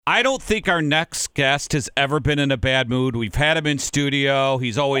I don't think our next guest has ever been in a bad mood. We've had him in studio.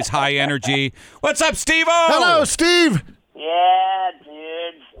 He's always high energy. What's up, Steve-O? Hello, Steve. Yeah,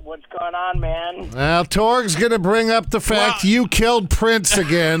 dude. What's going on, man? Well, Torg's going to bring up the fact you killed Prince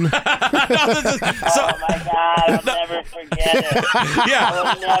again. Oh, my God. I'll never forget it. Yeah.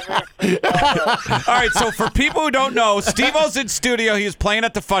 I'll never forget it. All right, so for people who don't know, Steve-O's in studio. He was playing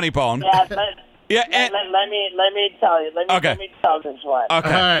at the Funny Bone. Yeah, Yeah, let me tell you. Let me tell this one. Okay. All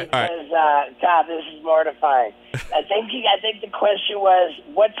right. Because, God, this is mortifying. I think the question was,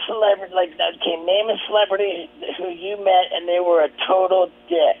 what celebrity, name a celebrity who you met and they were a total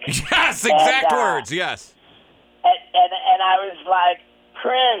dick. Yes, exact words, yes. And I was like,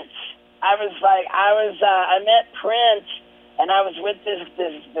 Prince. I met Prince, and I was with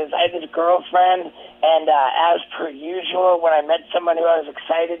I had this girlfriend, and as per usual, when I met someone who I was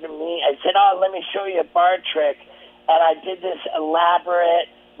excited to meet, I said, oh, let me show you a bar trick. And I did this elaborate,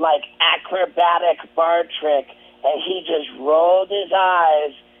 acrobatic bar trick, and he just rolled his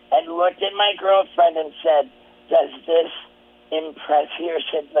eyes and looked at my girlfriend and said, does this impress you? I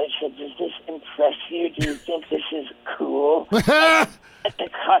said, does this impress you? Do you think this is cool?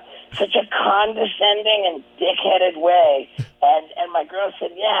 Such a condescending and dick-headed way. And my girl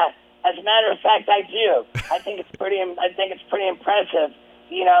said, yeah, as a matter of fact, I do. I think it's pretty impressive.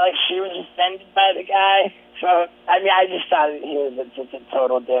 You know, she was offended by the guy. So, I just thought he was just a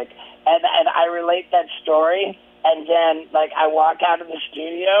total dick. And I relate that story, and then, I walk out of the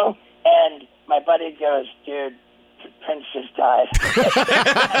studio, and my buddy goes, dude, Prince just died. It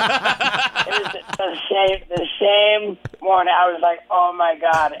was the same morning. I was like, oh, my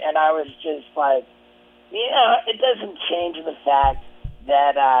God. And I was just like, it doesn't change the fact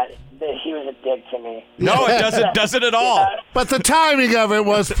that he was a dick to me. No, it doesn't at all. But the timing of it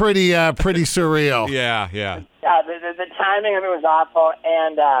was pretty surreal. Yeah. The timing of it was awful,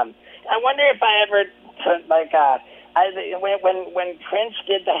 and I wonder if I ever took when Prince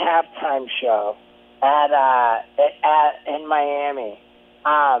did the halftime show in Miami.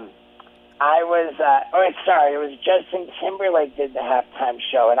 It was Justin Timberlake did the halftime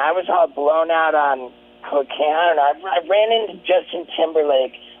show, and I was all blown out on cocaine. I don't know. I ran into Justin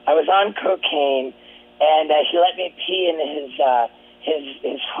Timberlake. I was on cocaine, and he let me pee in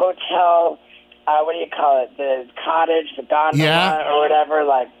his hotel. What do you call it? The cottage, the gondola, or whatever.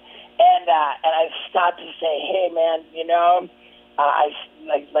 And I stopped to say, hey man,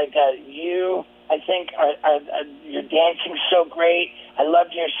 you. I think you're dancing so great. I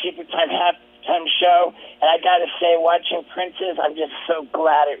loved your Secret Time halftime show, and I got to say, watching Prince's, I'm just so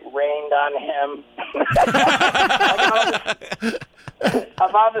glad it rained on him.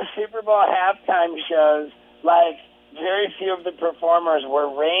 Of all the Super Bowl halftime shows, very few of the performers were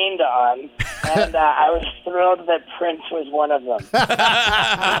rained on, and I was thrilled that Prince was one of them.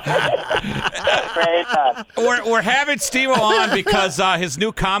 Great. We're having Steve-O on because his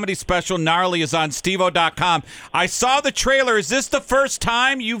new comedy special, Gnarly, is on steve-o.com. I saw the trailer. Is this the first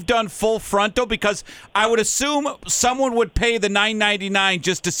time you've done full frontal? Because I would assume someone would pay the $9.99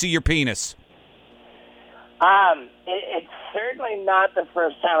 just to see your penis. It's certainly not the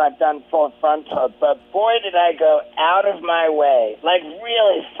first time I've done full frontal, but boy, did I go out of my way,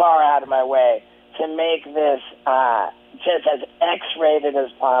 really far out of my way, to make this just as X-rated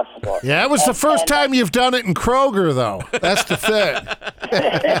as possible. Yeah, it was the first time you've done it in Kroger, though. That's the thing.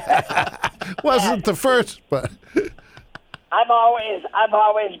 Wasn't the first, but I've always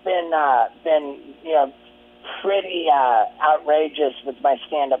been pretty outrageous with my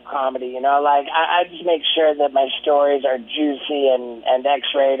stand-up comedy. I just make sure that my stories are juicy and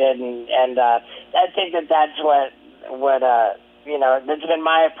X-rated, and I think that's what that's been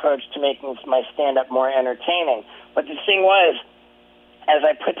my approach to making my stand-up more entertaining. But the thing was, as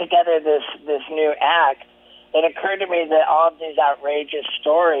I put together this new act, it occurred to me that all of these outrageous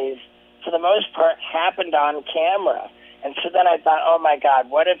stories, for the most part, happened on camera. And so then I thought, oh my God,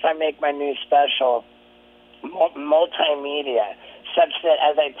 what if I make my new special multimedia, such that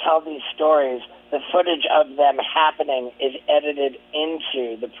as I tell these stories, the footage of them happening is edited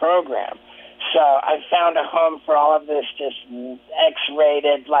into the program. So I found a home for all of this just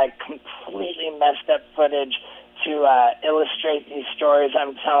X-rated, completely messed up footage to illustrate these stories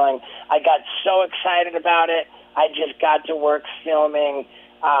I'm telling. I got so excited about it. I just got to work filming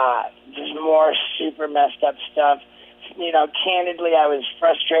just more super messed up stuff. Candidly, I was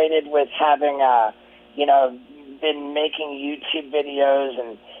frustrated with having been making YouTube videos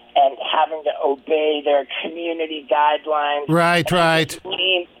and having to obey their community guidelines. Right.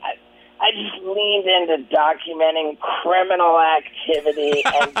 I just leaned into documenting criminal activity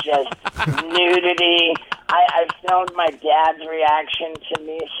and just nudity I filmed my dad's reaction to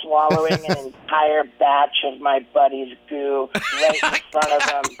me swallowing an entire batch of my buddy's goo right in front of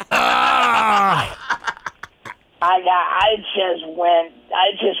him. I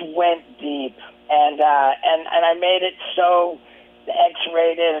just went deep, and I made it so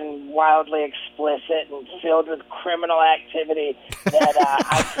X-rated and wildly explicit and filled with criminal activity that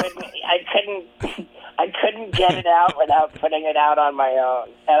I couldn't get it out without putting it out on my own.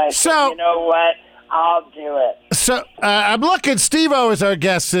 And I said, you know what? I'll do it. So I'm looking. Steve-O is our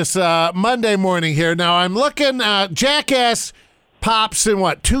guest this Monday morning here. Now I'm looking. Jackass pops in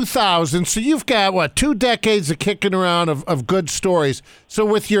 2000. So you've got 2 decades of kicking around of good stories. So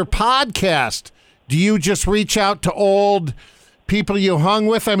with your podcast, do you just reach out to old people you hung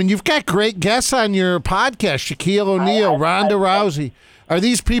with? I mean, you've got great guests on your podcast. Shaquille O'Neal, Ronda Rousey. Are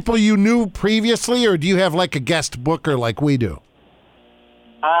these people you knew previously, or do you have like a guest booker like we do?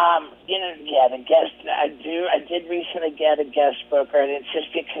 The guest I did recently get a guest booker, and it's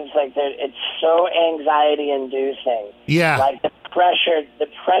just because it's so anxiety inducing. Yeah. Like the pressure that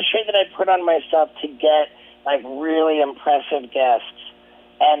I put on myself to get really impressive guests,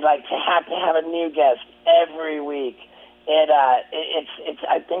 and to have a new guest every week. It's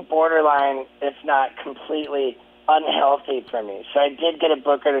I think borderline, if not completely unhealthy for me. So I did get a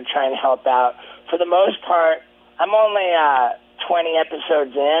booker to try and help out. For the most part, I'm only 20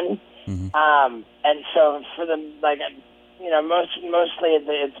 episodes in, and so for the mostly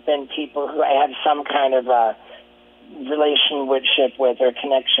it's been people who I have some kind of relationship with or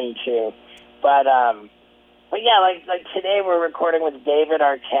connection to. But yeah, like today we're recording with David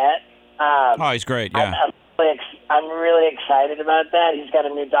Arquette. Oh, he's great. Yeah. I'm really excited about that. He's got a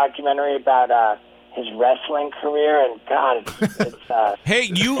new documentary about his wrestling career, and God, it's hey,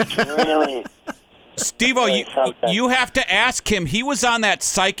 it's really. Steve-O, you have to ask him. He was on that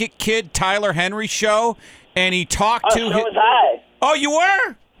psychic kid Tyler Henry show, and he talked to. So was I. Oh, you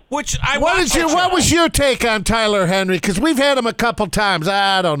were? Which I watched. What was your take on Tyler Henry? Because we've had him a couple times.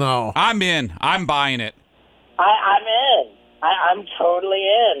 I don't know. I'm in. I'm buying it. I'm in. I'm totally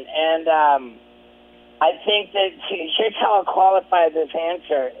in, and I think that here's how I'll qualify this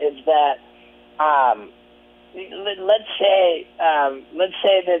answer is that. Let's say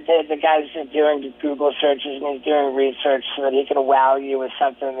that the guy's just doing Google searches and he's doing research so that he can wow you with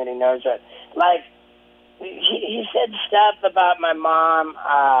something that he knows of. Like, he said stuff about my mom,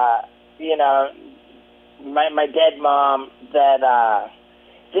 my dead mom, that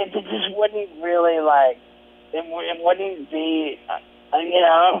it just wouldn't really, it wouldn't be, I'm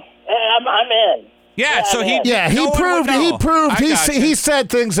in. Yeah, so he proved he said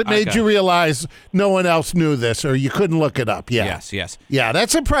things that made you realize no one else knew this or you couldn't look it up. Yeah. Yes. Yeah,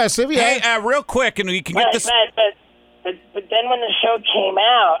 that's impressive. Yeah. Hey, real quick, and we can get this. But then when the show came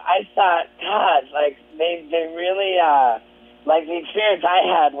out, I thought, God, they really the experience I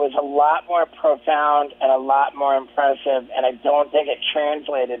had was a lot more profound and a lot more impressive, and I don't think it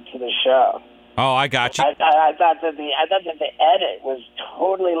translated to the show. Oh, I got you. I thought that the edit was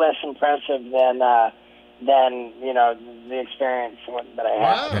totally less impressive than the experience that I had.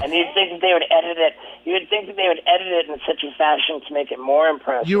 Wow. And you'd think that they would edit it. You would think that they would edit it in such a fashion to make it more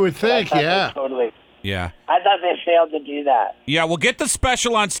impressive. You would think, yeah. Totally. Yeah. I thought they failed to do that. Yeah, we'll get the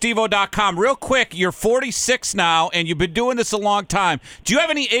special on Steve-O.com. Real quick, you're 46 now, and you've been doing this a long time. Do you have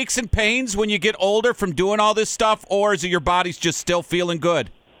any aches and pains when you get older from doing all this stuff, or is it your body's just still feeling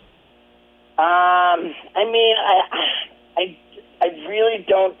good? I mean, I really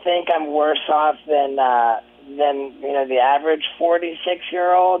don't think I'm worse off than the average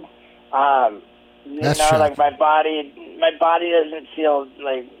 46-year-old. That's true. My body doesn't feel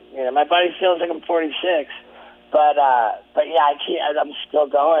my body feels like I'm 46. But yeah, I'm still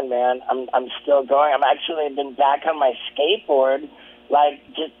going, man. I'm still going. I'm actually been back on my skateboard,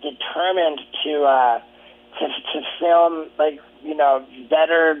 just determined to film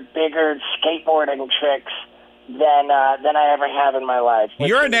better, bigger skateboarding tricks than I ever have in my life.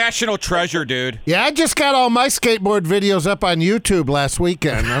 You're a national treasure, dude. Yeah, I just got all my skateboard videos up on YouTube last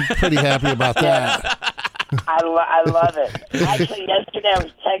weekend. I'm pretty happy about that. I love it. Actually, yesterday I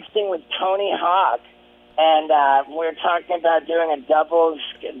was texting with Tony Hawk, and we were talking about doing a doubles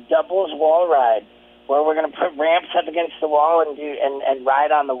wall ride, where we're going to put ramps up against the wall and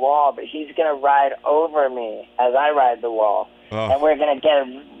ride on the wall, but he's going to ride over me as I ride the wall. Oh. And we're going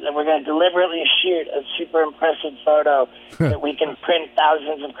to deliberately shoot a super impressive photo that we can print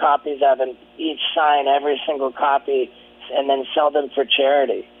thousands of copies of and each sign every single copy and then sell them for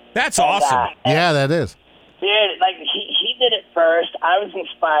charity. That's awesome. Yeah, that is. Dude, he did it first. I was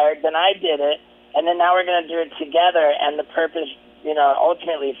inspired. Then I did it. And then now we're going to do it together. And the purpose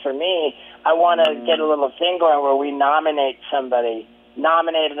ultimately for me, I want to get a little thing going where we nominate somebody,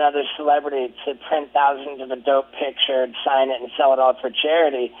 nominate another celebrity to print thousands of a dope picture and sign it and sell it all for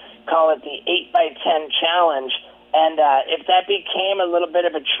charity. Call it the 8x10 challenge. And if that became a little bit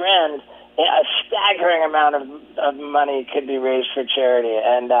of a trend, a staggering amount of money could be raised for charity.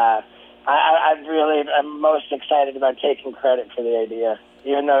 And I'm most excited about taking credit for the idea,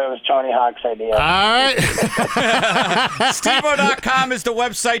 even though it was Tony Hawk's idea. All right. Steve-O.com is the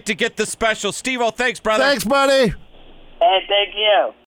website to get the special. Steve-O, thanks, brother. Thanks, buddy. Hey, thank you.